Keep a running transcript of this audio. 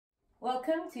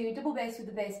Welcome to Double Bass with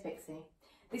the Bass Pixie.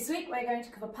 This week we're going to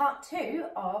cover part 2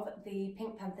 of the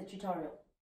Pink Panther tutorial.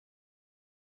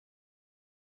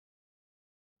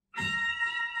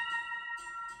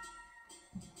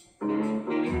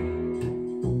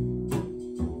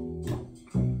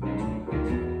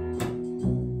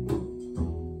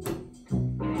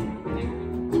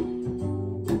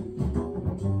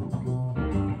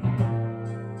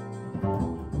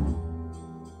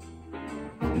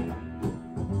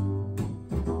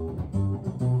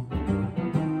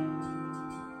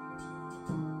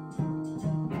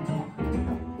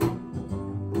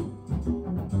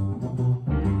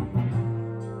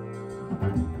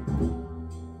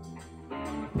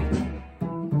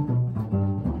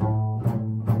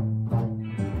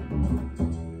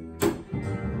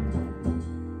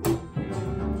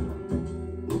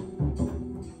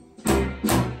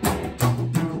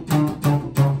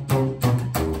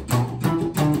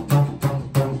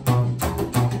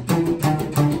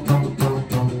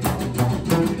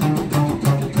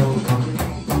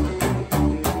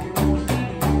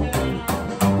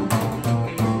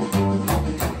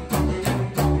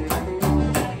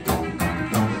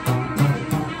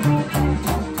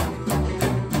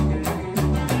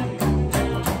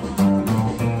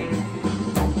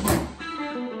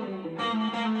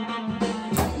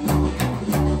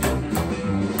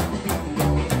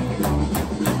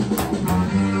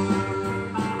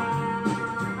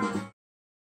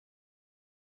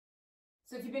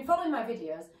 So if you've been following my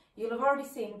videos, you'll have already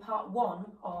seen part 1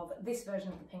 of this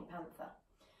version of the Pink Panther.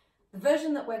 The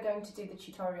version that we're going to do the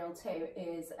tutorial to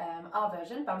is our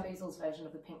version, Bamboozle's version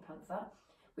of the Pink Panther,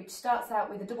 which starts out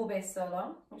with a double bass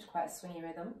solo, which is quite a swingy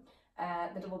rhythm,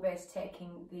 the double bass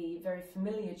taking the very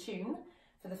familiar tune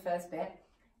for the first bit,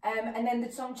 and then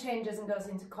the song changes and goes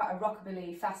into quite a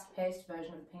rockabilly, fast-paced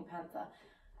version of the Pink Panther,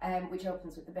 which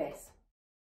opens with the bass.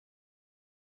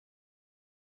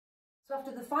 So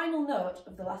after the final note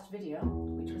of the last video,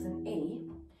 which was an E,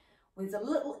 with a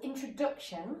little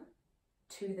introduction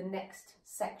to the next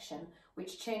section,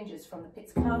 which changes from the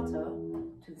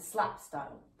pizzicato to the slap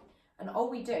style. And all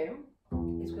we do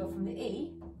is go from the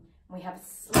E, and we have a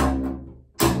slap,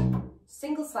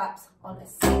 single slaps on a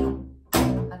C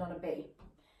and on a B.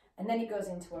 And then it goes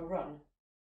into a run.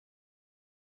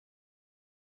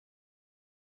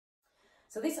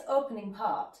 So this opening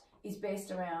part is based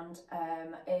around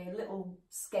a little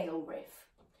scale riff.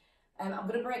 I'm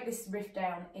going to break this riff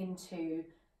down into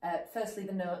firstly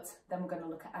the notes, then we're going to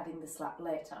look at adding the slap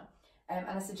later. And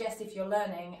I suggest if you're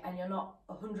learning and you're not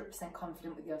 100%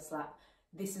 confident with your slap,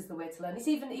 this is the way to learn. It's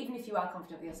even if you are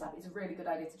confident with your slap, it's a really good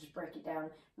idea to just break it down,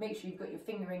 make sure you've got your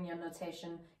fingering, your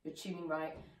notation, your tuning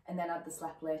right, and then add the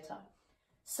slap later.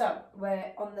 So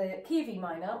we're on the key of E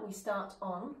minor, we start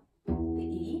on the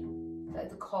E.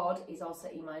 The chord is also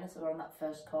E minor, so we're on that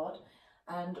first chord,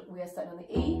 and we are starting on the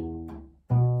E,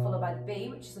 followed by the B,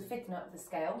 which is the 5th note of the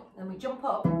scale, and we jump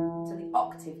up to the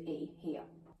octave E here,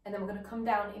 and then we're going to come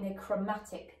down in a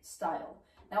chromatic style.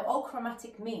 Now all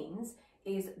chromatic means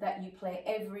is that you play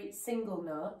every single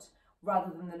note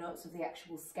rather than the notes of the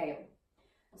actual scale.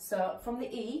 So from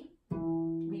the E,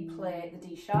 we play the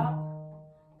D sharp,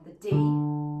 the D,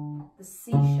 the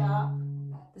C sharp,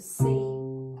 the C,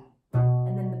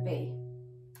 and then the B.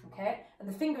 Okay, and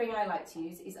the fingering I like to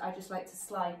use is I just like to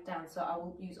slide down, so I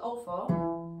will use all 4.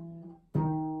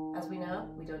 As we know,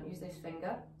 we don't use this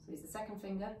finger, so use the second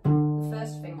finger, the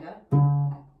first finger,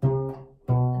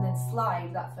 and then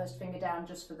slide that first finger down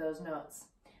just for those notes.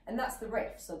 And that's the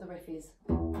riff, so the riff is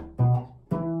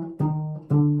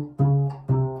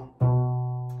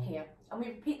here. And we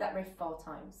repeat that riff 4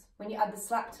 times. When you add the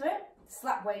slap to it, the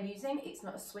slap we're using, it's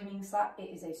not a swinging slap, it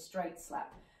is a straight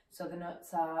slap. So the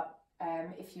notes are,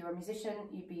 if you're a musician,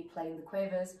 you'd be playing the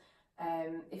quavers.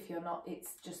 If you're not,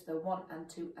 it's just the 1 and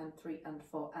 2 and 3 and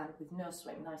 4 and with no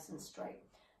swing, nice and straight.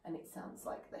 And it sounds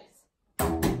like this.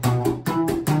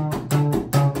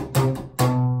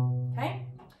 Okay?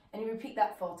 And you repeat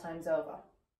that 4 times over.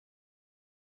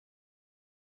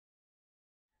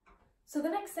 So the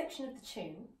next section of the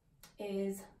tune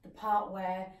is the part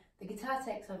where the guitar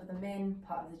takes over the main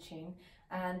part of the tune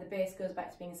and the bass goes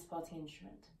back to being a supporting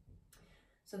instrument.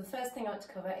 So the first thing I want to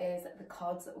cover is the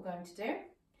chords that we're going to do.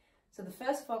 So the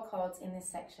first 4 chords in this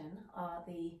section are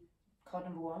the chord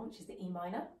number 1, which is the E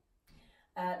minor,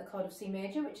 the chord of C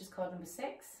major, which is chord number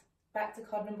 6, back to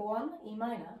chord number 1, E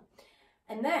minor,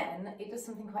 and then it does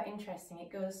something quite interesting.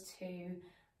 It goes to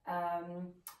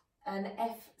an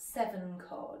F7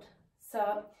 chord.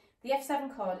 So the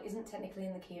F7 chord isn't technically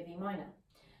in the key of E minor.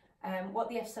 What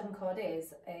the F7 chord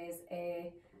is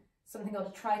something called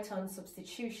a tritone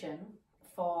substitution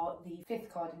for the 5th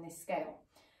chord in this scale.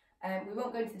 We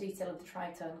won't go into the detail of the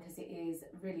tritone because it is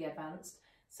really advanced,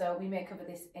 so we may cover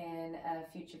this in a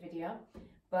future video.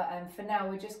 But for now,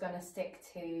 we're just going to stick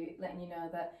to letting you know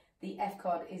that the F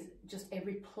chord is just a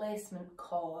replacement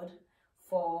chord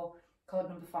for chord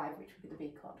number 5, which would be the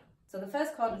B chord. So the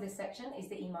first chord of this section is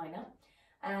the E minor,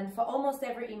 and for almost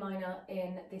every E minor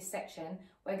in this section,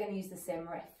 we're going to use the same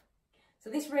riff. So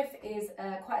this riff is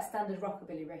quite a standard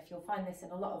rockabilly riff. You'll find this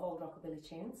in a lot of old rockabilly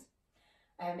tunes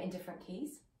in different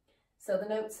keys. So the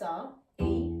notes are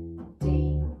E,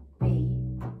 D, B,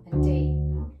 and D.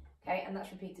 Okay, and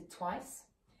that's repeated twice,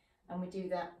 and we do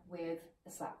that with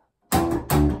a slap.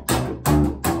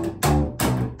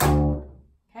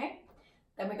 Okay,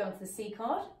 then we go on to the C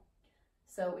chord.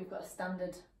 So we've got a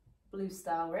standard blues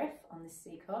style riff on this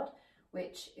C chord,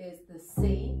 which is the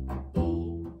C,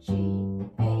 E, G,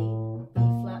 A, B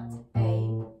flat,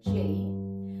 A, G.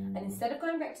 And instead of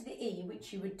going back to the E,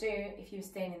 which you would do if you were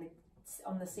staying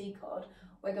on the C chord,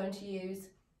 we're going to use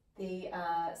the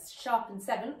sharpened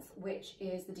 7th, which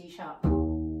is the D sharp,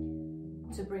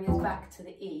 to bring us back to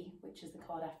the E, which is the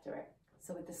chord after it.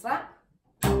 So with the slap,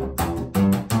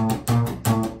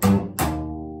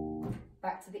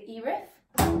 back to the E riff,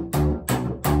 and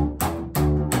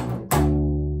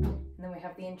then we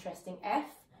have the interesting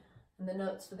F, and the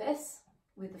notes for this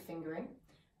with the fingering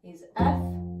is F,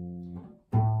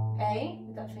 A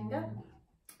with that finger,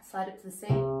 slide up to the C,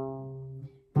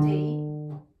 D,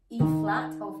 E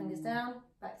flat, all fingers down,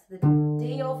 back to the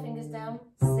D, all fingers down,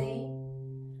 C,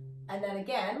 and then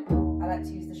again, I like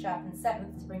to use the sharpened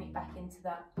 7th to bring it back into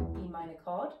that E minor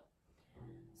chord.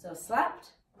 So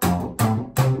slapped, and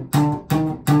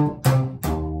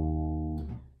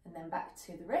then back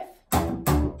to the riff, and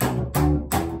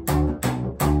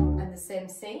the same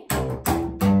C. Then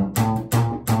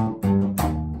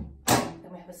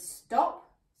we have a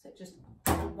stop, so just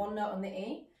one note on the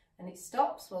E, and it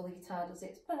stops while the guitar does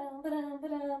its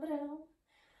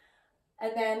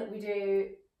and then we do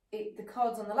it, the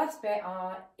chords on the last bit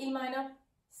are E minor,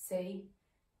 C,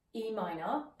 E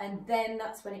minor, and then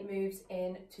that's when it moves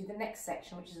into the next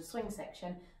section, which is a swing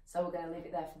section, so we're going to leave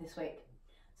it there for this week.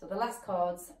 So the last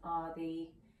chords are the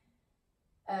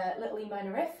little E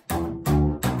minor riff,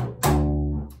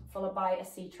 followed by a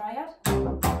C triad,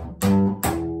 and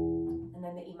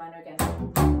then the E minor again.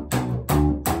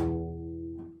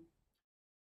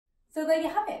 So there you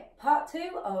have it, part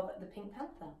 2 of the Pink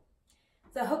Panther.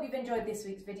 So I hope you've enjoyed this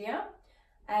week's video.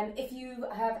 If you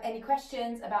have any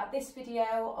questions about this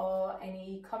video or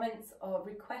any comments or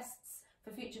requests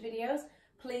for future videos,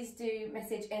 please do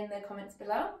message in the comments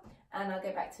below and I'll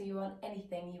get back to you on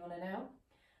anything you want to know.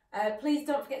 Please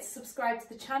don't forget to subscribe to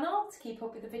the channel to keep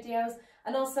up with the videos,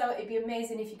 and also it'd be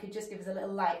amazing if you could just give us a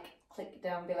little like, click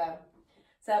down below.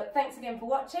 So thanks again for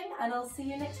watching, and I'll see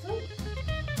you next week.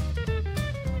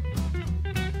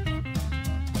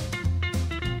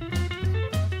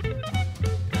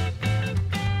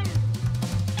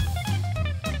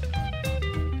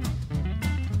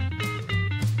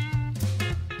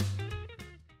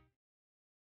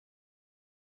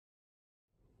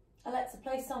 Alexa,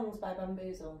 play songs by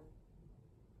Bamboozle.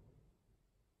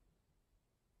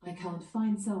 I can't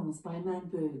find songs by Man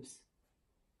Boobs.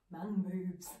 Man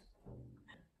boobs.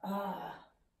 Ah.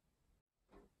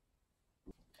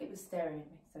 It was staring at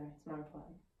me, so it's more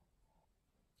important.